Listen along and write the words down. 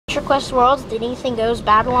Adventure Quest Worlds, the Anything Goes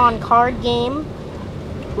Battle On card game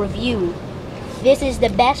review. This is the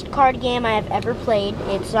best card game I have ever played.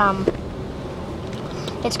 It's got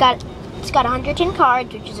 110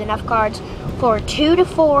 cards, which is enough cards for 2 to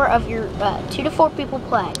 4 of your 2 to 4 people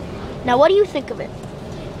play. Now, what do you think of it?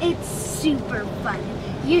 It's super fun.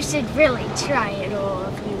 You should really try it, all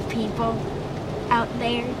of you people out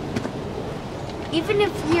there. Even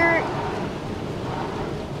if you're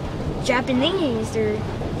Japanese or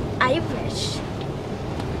Irish.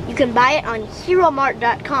 You can buy it on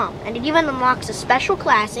HeroMart.com, and it even unlocks a special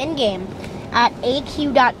class in-game at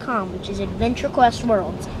AQ.com, which is Adventure Quest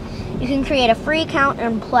Worlds. You can create a free account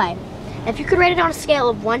and play. If you could rate it on a scale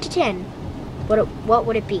of 1 to 10, what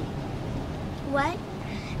would it be? What?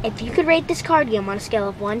 If you could rate this card game on a scale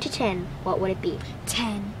of 1 to 10, what would it be?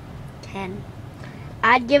 10. 10.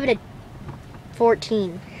 I'd give it a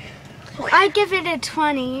 14. I'd give it a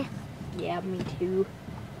 20. Yeah, me too.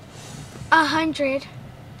 100.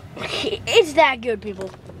 It's that good, people.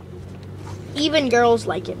 Even girls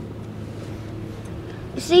like it.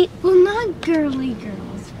 You see? Well, not girly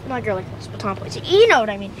girls. Not girly girls, but tomboys. You know what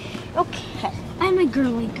I mean. Okay. I'm a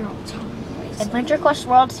girly girl tomboy. Adventure Quest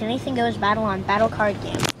Worlds, Anything Goes Battle On battle card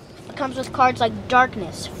game. It comes with cards like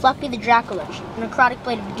Darkness, Fluffy the Dracolich, Necrotic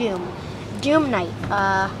Blade of Doom, Doom Knight,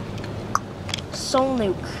 Soul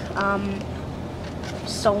Nuke,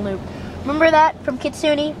 Soul Nuke. Remember that from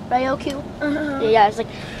Kitsune by OQ? Yeah, it's like,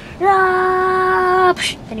 ah,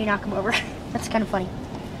 and you knock him over. That's kind of funny.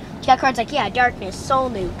 You got cards like, yeah, Darkness,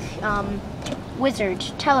 Soul Nuke, Wizard,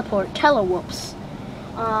 Teleport, Telewhoops,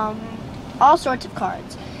 all sorts of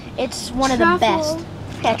cards. It's one of the best.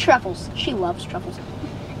 Yeah, Truffles. She loves Truffles.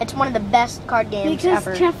 It's one of the best card games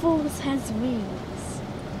ever. Because Truffles has wings.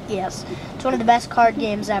 Yes, it's one of the best card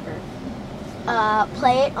games ever.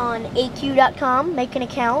 Play it on AQ.com. Make an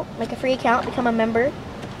account. Make a free account. Become a member.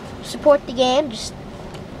 Support the game. Just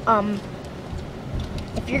if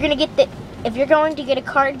you're going to get a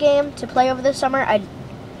card game to play over the summer, I'd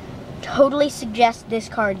totally suggest this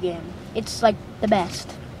card game. It's like the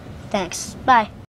best. Thanks. Bye.